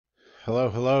Hello,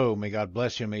 hello. May God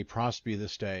bless you. May prosper you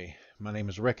this day. My name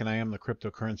is Rick, and I am the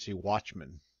cryptocurrency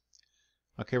Watchman.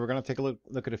 Okay, we're going to take a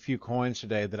look at a few coins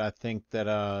today that I think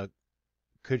that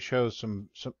could show some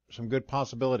good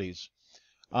possibilities.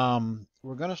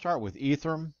 We're going to start with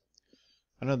Ethereum.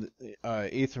 I know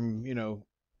that Ethereum,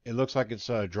 it looks like it's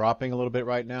dropping a little bit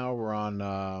right now. We're on,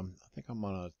 I think I'm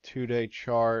on a 2-day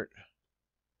chart.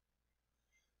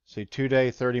 See,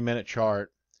 2-day, 30-minute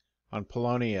chart on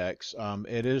Poloniex.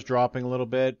 It is dropping a little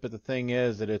bit, but the thing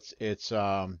is that it's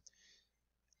I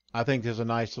think there's a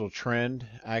nice little trend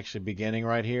actually beginning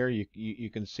right here. You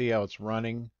can see how it's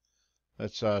running.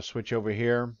 Let's switch over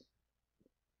here.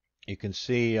 You can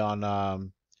see on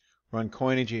Run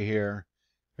Coinigy here.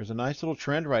 There's a nice little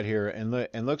trend right here, and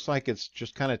looks like it's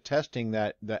just kind of testing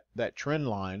that trend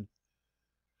line.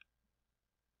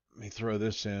 Let me throw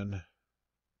this in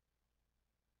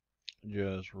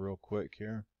just real quick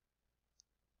here.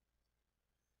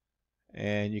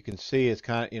 And you can see it's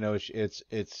kind of,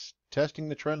 it's testing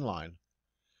the trend line.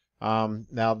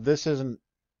 Now this isn't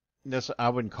this, I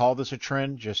wouldn't call this a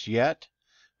trend just yet,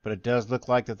 but it does look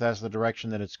like that's the direction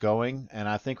that it's going, and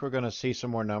I think we're going to see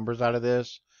some more numbers out of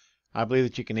this. I believe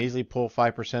that you can easily pull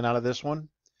 5% out of this one,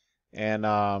 and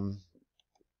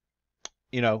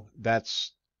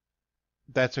that's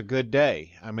a good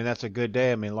day. I mean, that's a good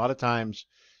day. I mean, a lot of times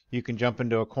you can jump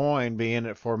into a coin, be in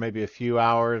it for maybe a few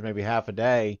hours, maybe half a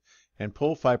day, and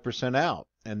pull 5% out.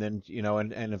 And then,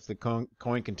 and if the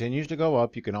coin continues to go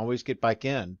up, you can always get back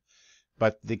in.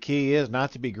 But the key is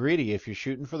not to be greedy. If you're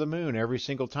shooting for the moon every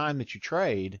single time that you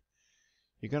trade,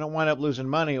 you're going to wind up losing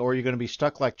money, or you're going to be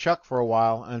stuck like Chuck for a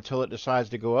while until it decides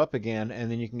to go up again,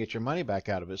 and then you can get your money back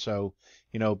out of it. So,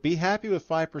 be happy with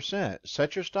 5%.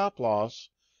 Set your stop loss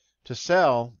to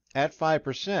sell at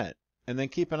 5%, and then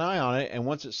keep an eye on it. And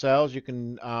once it sells, you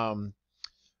can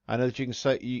I know that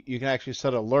you can actually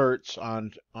set alerts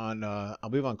on I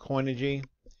believe on Coinigy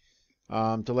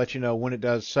to let you know when it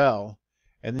does sell,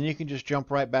 and then you can just jump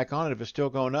right back on it if it's still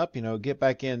going up. Get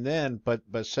back in then, but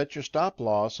set your stop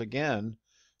loss again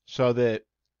so that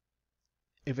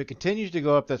if it continues to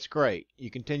go up, that's great. You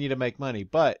continue to make money.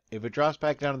 But if it drops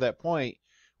back down to that point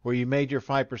where you made your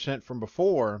 5% from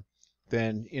before,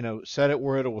 then set it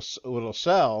where it'll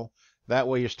sell. That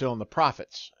way you're still in the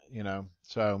profits.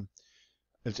 So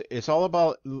it's all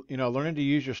about learning to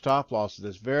use your stop losses.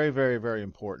 It's very, very, very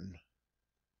important.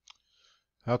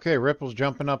 Okay, Ripple's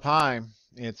jumping up high.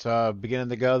 It's beginning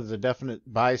to go. There's a definite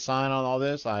buy sign on all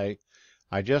this. I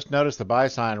just noticed the buy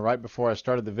sign right before I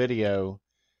started the video,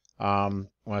 when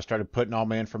I started putting all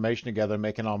my information together,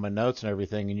 making all my notes and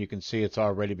everything, and you can see it's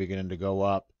already beginning to go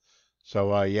up.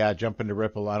 So yeah, jump into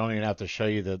Ripple. I don't even have to show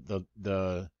you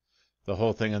the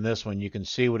whole thing on this one. You can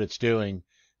see what it's doing.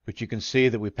 But you can see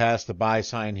that we passed the buy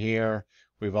sign here.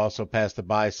 We've also passed the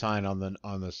buy sign on the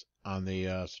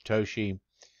Satoshi.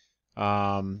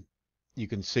 You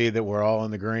can see that we're all in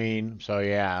the green. So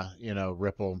yeah,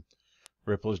 Ripple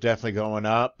is definitely going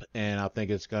up, and I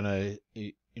think it's gonna,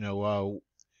 you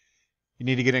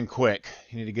need to get in quick.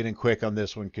 You need to get in quick on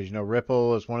this one because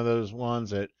Ripple is one of those ones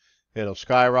that it'll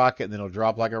skyrocket and then it'll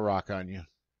drop like a rock on you.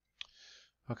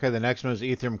 Okay, the next one is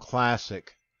Ethereum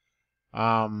Classic.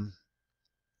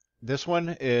 This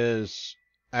one is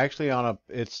actually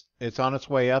it's on its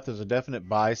way up. There's a definite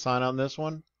buy sign on this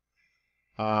one.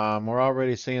 We're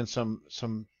already seeing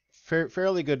some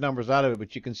fairly good numbers out of it,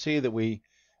 but you can see that we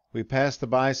passed the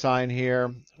buy sign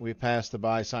here. We passed the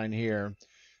buy sign here.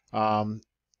 There's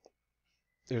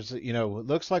it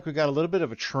looks like we got a little bit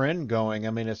of a trend going. I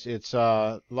mean, it's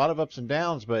a lot of ups and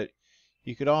downs, but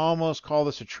you could almost call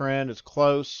this a trend. It's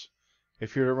close.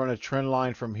 If you were to run a trend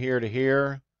line from here to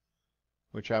here,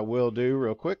 which I will do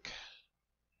real quick.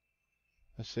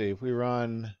 Let's see, if we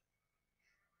run,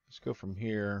 let's go from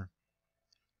here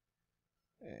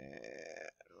and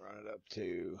run it up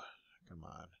to, come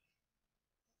on,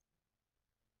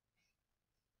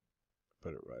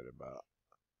 put it right about,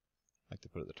 I like to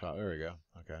put it at the top, there we go,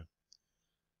 okay.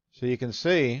 So you can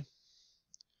see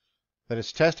that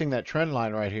it's testing that trend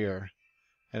line right here,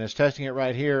 and it's testing it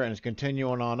right here, and it's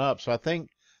continuing on up. So I think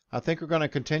we're going to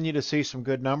continue to see some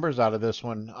good numbers out of this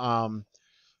one.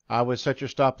 I would set your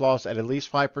stop loss at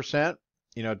least 5%.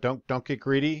 Don't get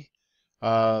greedy.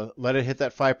 Let it hit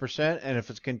that 5%, and if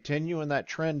it's continuing that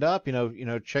trend up,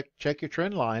 check your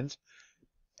trend lines.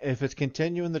 If it's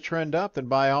continuing the trend up, then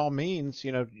by all means,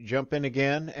 jump in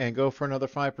again and go for another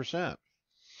 5%.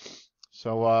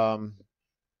 So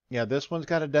yeah, this one's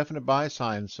got a definite buy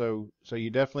sign. So you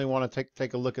definitely want to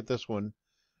take a look at this one.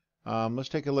 Let's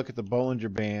take a look at the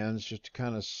Bollinger Bands just to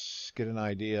kind of get an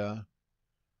idea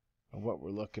of what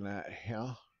we're looking at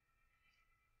here.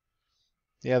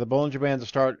 Yeah, the Bollinger Bands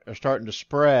are starting to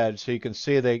spread, so you can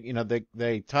see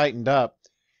they tightened up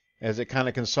as it kind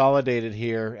of consolidated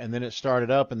here, and then it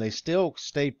started up, and they still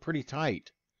stayed pretty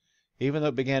tight, even though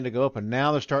it began to go up, and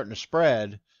now they're starting to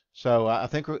spread. So I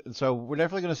think we're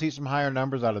definitely going to see some higher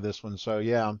numbers out of this one. So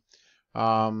yeah,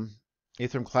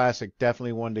 Ethereum Classic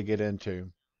definitely one to get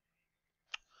into.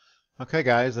 Okay,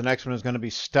 guys, the next one is going to be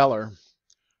Stellar.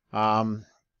 Um,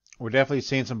 we're definitely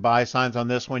seeing some buy signs on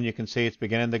this one. You can see it's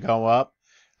beginning to go up.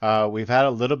 We've had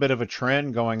a little bit of a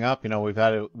trend going up. You know, we've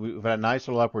had a nice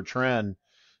little upward trend.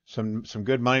 Some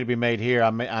good money to be made here.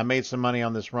 I made some money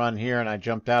on this run here, and I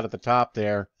jumped out at the top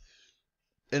there,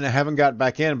 and I haven't gotten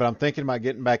back in, but I'm thinking about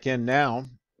getting back in now.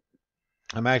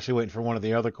 I'm actually waiting for one of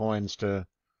the other coins to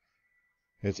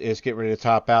it's getting ready to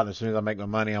top out, and as soon as I make my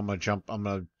money, I'm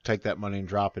gonna take that money and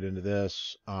drop it into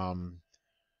this.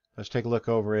 Let's take a look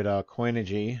over at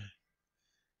Coinigy.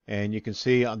 And you can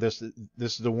see on this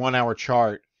is the 1 hour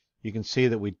chart. You can see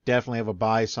that we definitely have a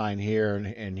buy sign here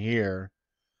and here.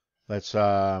 Let's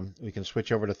we can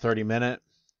switch over to 30-minute.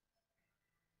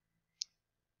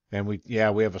 And we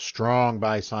have a strong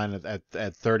buy sign at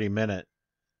 30-minute.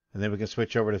 And then we can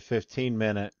switch over to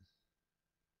 15-minute.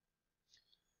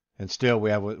 And still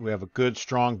we have a good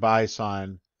strong buy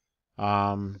sign.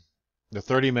 The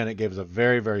 30-minute gives a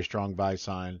very, very strong buy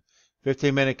sign.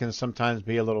 15-minute can sometimes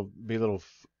be a little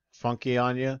funky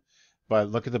on you,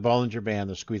 but look at the Bollinger Band.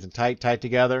 They're squeezing tight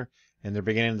together, and they're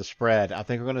beginning to spread. I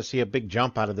think we're going to see a big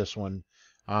jump out of this one.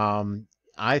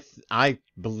 I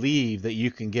believe that you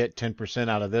can get 10%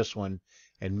 out of this one,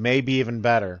 and maybe even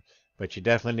better. But you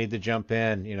definitely need to jump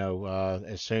in,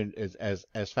 as soon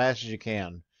as fast as you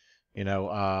can.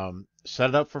 Set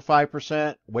it up for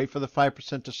 5%, wait for the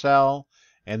 5% to sell,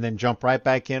 and then jump right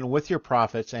back in with your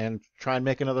profits and try and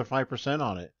make another 5%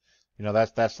 on it.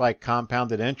 That's like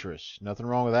compounded interest. Nothing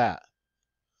wrong with that.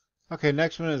 Okay,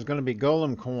 next one is going to be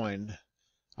Golem Coin.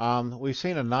 We've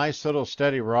seen a nice little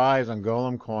steady rise on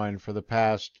Golem Coin for the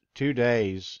past 2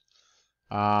 days.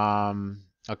 A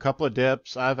couple of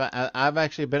dips. I've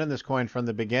actually been in this coin from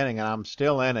the beginning, and I'm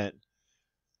still in it.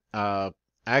 I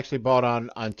actually bought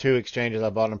on 2 exchanges.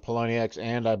 I bought on Poloniex,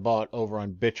 and I bought over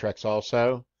on Bittrex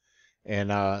also.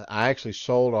 And I actually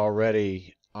sold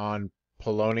already on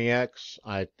Poloniex.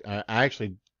 I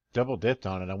actually double dipped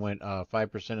on it. I went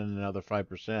 5% and another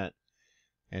 5%,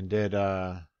 and did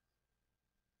no,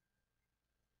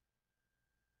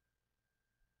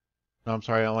 I'm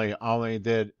sorry, I only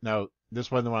did no. This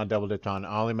wasn't the one I double dipped on.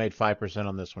 I only made 5%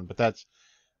 on this one,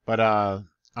 but I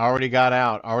already got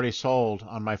out, already sold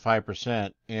on my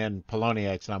 5% in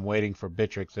Poloniex, and I'm waiting for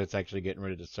Bittrex that's actually getting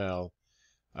ready to sell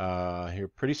here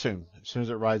pretty soon, as soon as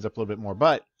it rises up a little bit more.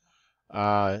 But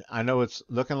I know it's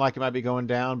looking like it might be going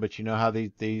down, but you know how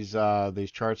these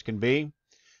charts can be.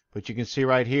 But you can see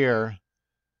right here,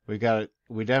 we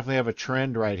definitely have a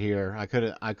trend right here. I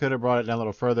could have brought it down a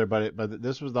little further, but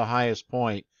this was the highest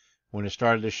point when it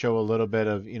started to show a little bit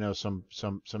of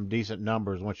some decent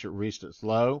numbers once it reached its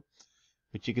low.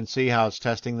 But you can see how it's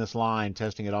testing this line,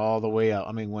 testing it all the way up.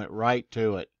 I mean, went right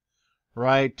to it,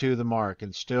 right to the mark,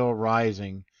 and still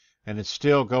rising, and it's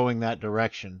still going that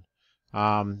direction.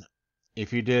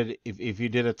 If you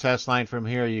did a test line from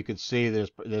here, you could see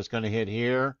there's going to hit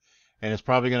here, and it's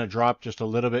probably going to drop just a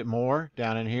little bit more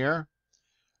down in here.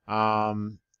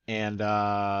 And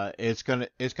it's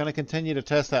gonna continue to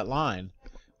test that line,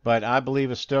 but I believe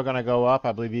it's still going to go up.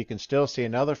 I believe you can still see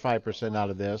another 5% out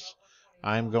of this.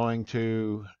 I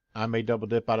may double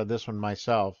dip out of this one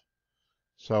myself.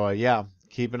 So yeah,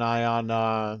 keep an eye on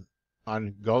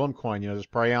Golem Coin. Just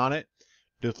pray on it.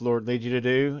 Do what the Lord leads you to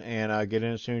do, and get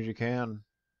in as soon as you can,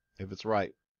 if it's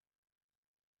right.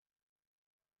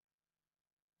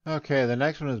 Okay, the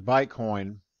next one is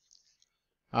Bitcoin.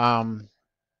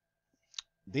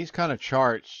 These kind of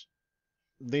charts,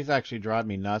 these actually drive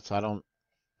me nuts. I don't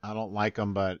like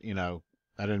them, but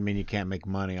that doesn't mean you can't make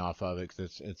money off of it,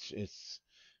 'cause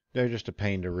they're just a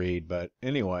pain to read. But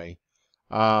anyway,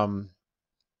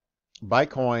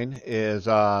 Bitcoin has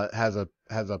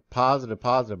a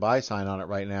positive buy sign on it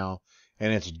right now,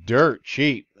 and it's dirt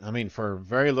cheap. I mean, for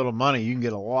very little money, you can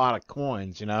get a lot of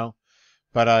coins,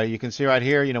 But you can see right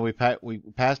here, we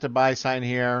passed a buy sign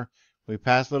here. We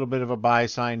passed a little bit of a buy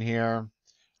sign here.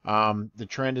 The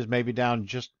trend is maybe down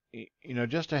just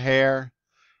a hair,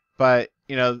 but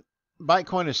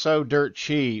Bitcoin is so dirt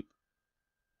cheap,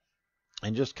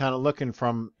 and just kind of looking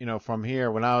from here,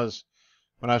 when I was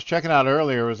checking out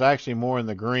earlier, it was actually more in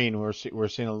the green. We're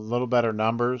seeing a little better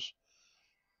numbers.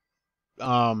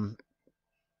 Some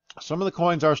of the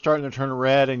coins are starting to turn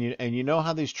red, and you know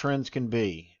how these trends can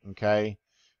be. Okay,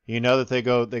 You know that they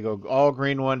go all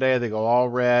green one day, they go all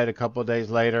red a couple of days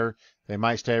later. They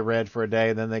might stay red for a day,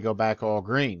 and then they go back all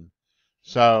green.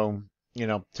 So,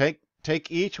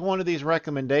 take each one of these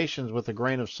recommendations with a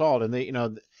grain of salt. And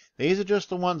these are just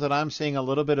the ones that I'm seeing a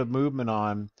little bit of movement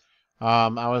on.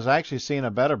 I was actually seeing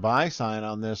a better buy sign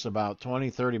on this about 20,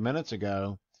 30 minutes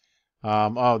ago.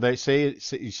 They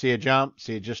you see a jump.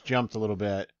 See, it just jumped a little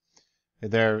bit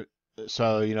there.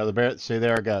 So the bear. See,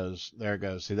 there it goes. There it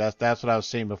goes. See, that's what I was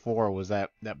seeing before, was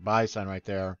that buy sign right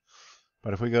there.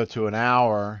 But if we go to an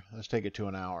hour, let's take it to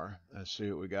an hour. Let's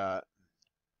see what we got.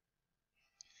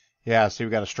 Yeah, see, we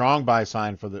got a strong buy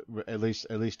sign for the at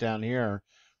least down here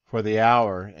for the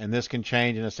hour, and this can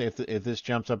change. And if this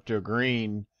jumps up to a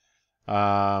green, you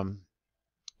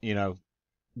know,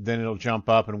 then it'll jump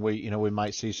up, and we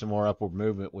might see some more upward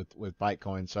movement with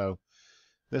Bitcoin. So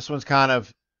this one's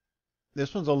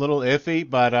a little iffy,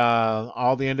 but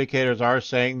all the indicators are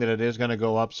saying that it is going to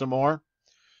go up some more.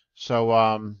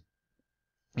 So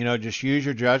just use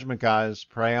your judgment, guys.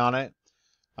 Pray on it.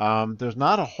 There's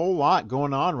not a whole lot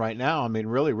going on right now. I mean,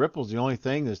 really, Ripple's the only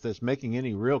thing that's making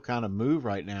any real kind of move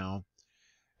right now.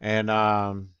 And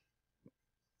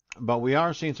but we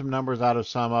are seeing some numbers out of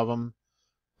some of them.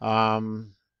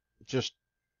 Just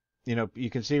you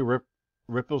can see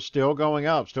Ripple's still going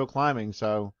up, still climbing.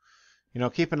 So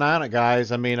keep an eye on it,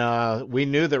 guys. I mean, we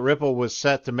knew that Ripple was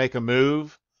set to make a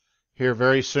move here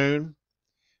very soon,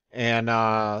 and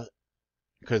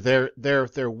because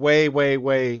they're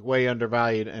way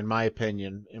undervalued in my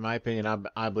opinion. In my opinion,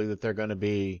 I believe that they're going to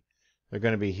be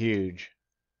huge.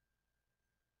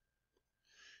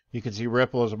 You can see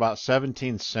Ripple is about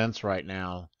 17 cents right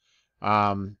now.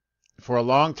 For a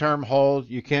long-term hold,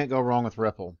 you can't go wrong with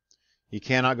Ripple. You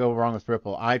cannot go wrong with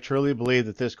Ripple. I truly believe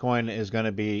that this coin is going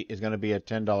to be a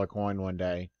 $10 coin one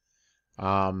day.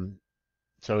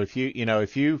 So if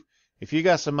you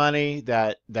got some money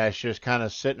that's just kind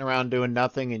of sitting around doing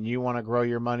nothing, and you want to grow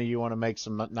your money, you want to make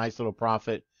some nice little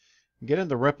profit, get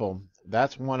into Ripple.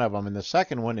 That's one of them. And the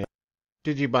second one is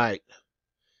Digibyte.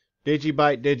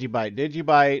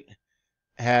 Digibyte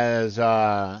has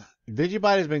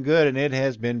been good, and it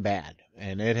has been bad,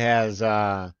 and it has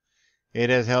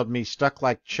held me stuck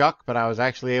like Chuck. But I was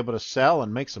actually able to sell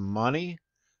and make some money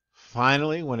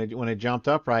finally when it jumped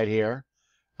up right here.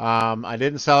 I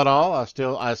didn't sell it all. I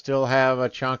still have a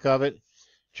chunk of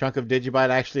Digibyte,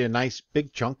 actually a nice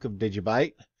big chunk of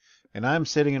Digibyte, and I'm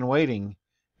sitting and waiting.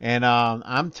 And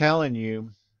I'm telling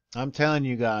you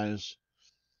guys,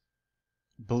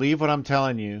 believe what I'm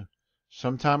telling you.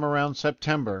 Sometime around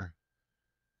September,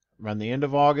 around the end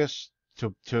of August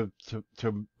to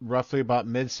roughly about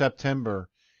mid-September,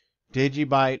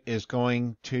 Digibyte is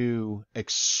going to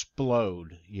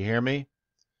explode. You hear me?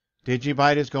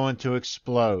 Digibyte is going to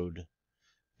explode.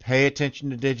 Pay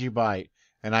attention to Digibyte.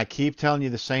 And I keep telling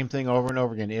you the same thing over and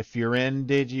over again. If you're in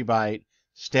Digibyte,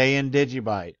 stay in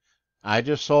Digibyte. I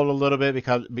just sold a little bit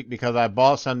because I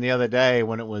bought some the other day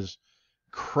when it was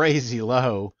crazy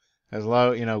low. As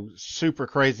low, super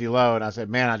crazy low. And I said,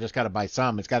 man, I just got to buy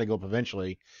some. It's got to go up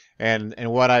eventually. And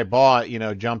what I bought,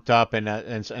 jumped up,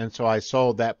 and so I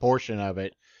sold that portion of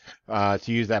it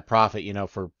to use that profit,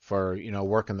 for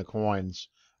working the coins.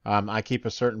 I keep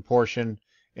a certain portion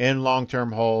in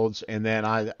long-term holds, and then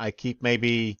I keep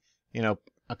maybe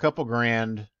a couple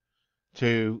grand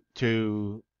to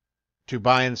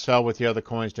buy and sell with the other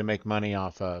coins to make money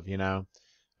off of.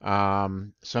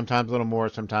 Sometimes a little more,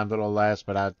 sometimes a little less,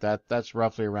 but that's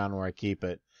roughly around where I keep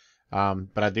it. But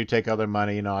I do take other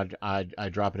money. I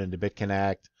drop it into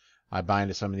BitConnect. I buy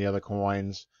into some of the other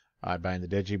coins. I buy into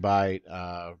Digibyte,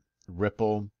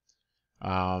 Ripple.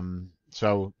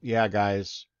 So yeah,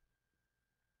 guys.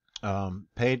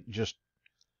 Just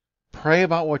pray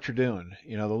about what you're doing.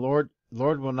 The Lord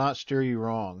will not steer you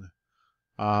wrong.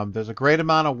 There's a great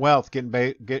amount of wealth getting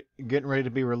ready to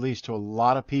be released to a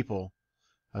lot of people,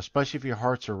 especially if your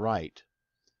hearts are right.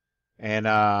 And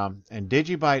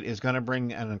Digibyte is going to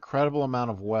bring an incredible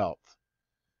amount of wealth.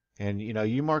 And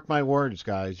you mark my words,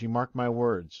 guys. You mark my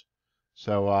words.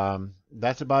 So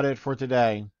that's about it for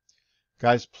today.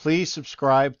 Guys, please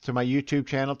subscribe to my YouTube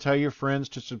channel. Tell your friends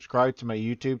to subscribe to my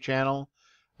YouTube channel.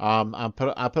 I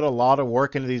put a lot of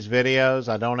work into these videos.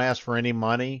 I don't ask for any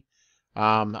money.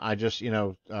 I just,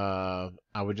 I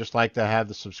would just like to have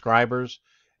the subscribers.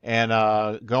 And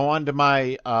go on to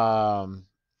my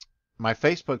my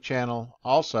Facebook channel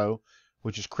also,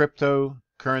 which is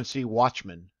Cryptocurrency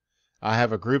Watchman. I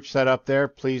have a group set up there.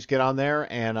 Please get on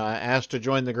there and ask to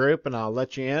join the group, and I'll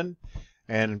let you in.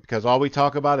 And because all we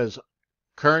talk about is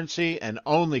currency and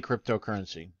only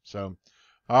cryptocurrency. So,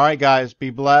 all right, guys,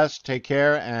 be blessed. Take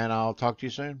care, and I'll talk to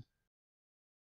you soon.